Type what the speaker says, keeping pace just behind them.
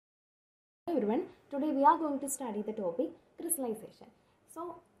everyone, today we are going to study the topic crystallization.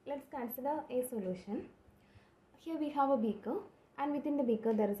 So let's consider a solution. Here we have a beaker and within the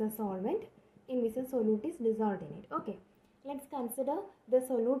beaker there is a solvent in which a solute is dissolved in it. Okay, let's consider the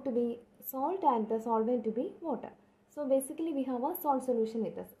solute to be salt and the solvent to be water. So basically we have a salt solution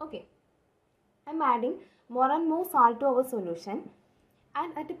with us. Okay, I am adding more and more salt to our solution,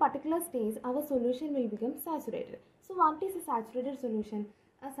 and at a particular stage our solution will become saturated. So what is a saturated solution?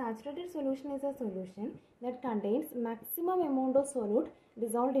 A saturated solution is a solution that contains maximum amount of solute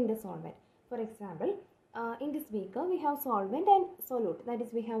dissolved in the solvent. For example, in this beaker we have solvent and solute, that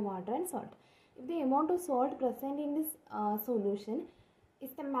is we have water and salt. If the amount of salt present in this solution is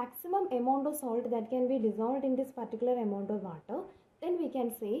the maximum amount of salt that can be dissolved in this particular amount of water, then we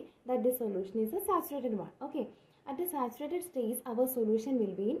can say that this solution is a saturated one. Okay, at the saturated stage our solution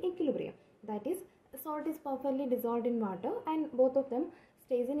will be in equilibrium, that is salt is perfectly dissolved in water and both of them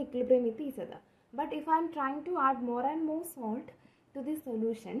stays in equilibrium with each other. But if I am trying to add more and more salt to this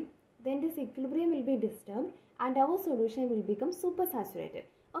solution, then this equilibrium will be disturbed and our solution will become super saturated.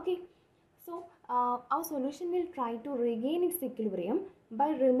 Okay, so our solution will try to regain its equilibrium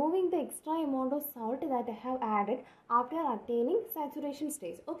by removing the extra amount of salt that I have added after attaining saturation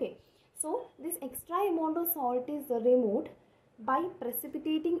stage. Okay, so this extra amount of salt is removed by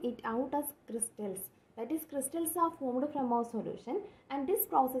precipitating it out as crystals. That is, crystals are formed from our solution and this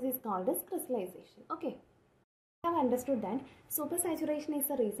process is called as crystallization. Okay, we have understood that supersaturation is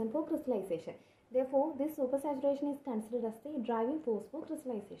the reason for crystallization. Therefore, this supersaturation is considered as the driving force for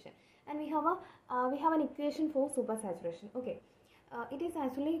crystallization. And we have an equation for supersaturation. Okay, it is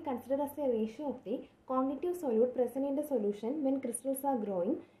actually considered as the ratio of the quantity of solute present in the solution when crystals are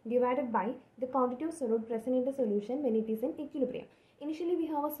growing divided by the quantity of solute present in the solution when it is in equilibrium. Initially we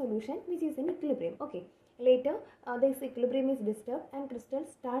have a solution which is in equilibrium. Okay, later this equilibrium is disturbed and crystal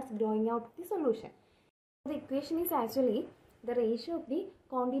starts growing out of the solution. The equation is actually the ratio of the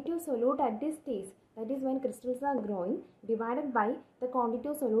quantity of solute at this stage, that is when crystals are growing, divided by the quantity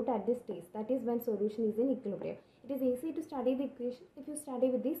of solute at this stage, that is when solution is in equilibrium. It is easy to study the equation if you study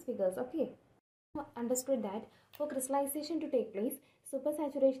with these figures. Okay, understood that for crystallization to take place,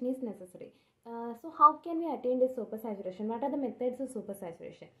 supersaturation is necessary. So how can we attain this supersaturation? What are the methods of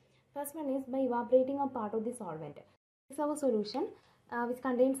supersaturation? First one is by evaporating a part of the solvent. This is our solution which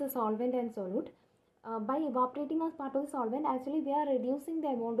contains the solvent and solute. By evaporating a part of the solvent, actually we are reducing the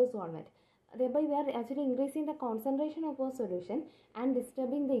amount of solvent. Thereby we are actually increasing the concentration of our solution and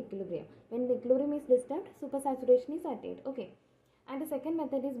disturbing the equilibrium. When the equilibrium is disturbed, supersaturation is attained. Okay. And the second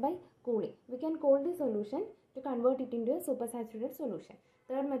method is by cooling. We can cool the solution to convert it into a supersaturated solution.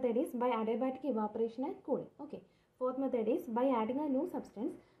 Third method is by adiabatic evaporation and cooling. Okay. Fourth method is by adding a new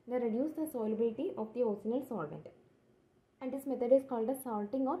substance that reduces the solubility of the original solvent. And this method is called as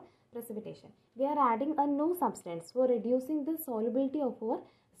salting or precipitation. We are adding a new substance for reducing the solubility of our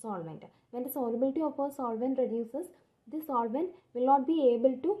solvent. When the solubility of our solvent reduces, the solvent will not be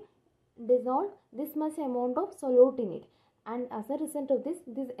able to dissolve this much amount of solute in it, and as a result of this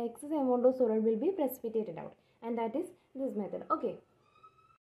excess amount of solute will be precipitated out, and that is this method. Okay,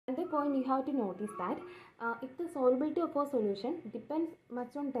 another point you have to notice that if the solubility of a solution depends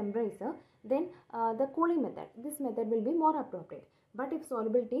much on temperature, then the cooling method, this method will be more appropriate. But if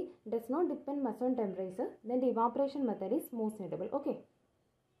solubility does not depend much on temperature, then the evaporation method is more suitable. Okay,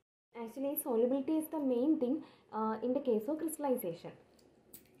 actually solubility is the main thing in the case of crystallization,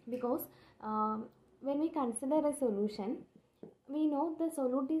 because when we consider a solution, we know the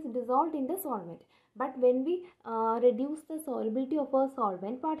solute is dissolved in the solvent. But when we reduce the solubility of a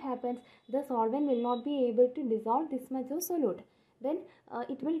solvent, what happens? The solvent will not be able to dissolve this much of solute. Then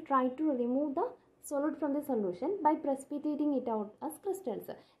it will try to remove the solute from the solution by precipitating it out as crystals.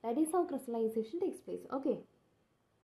 That is how crystallization takes place. Okay.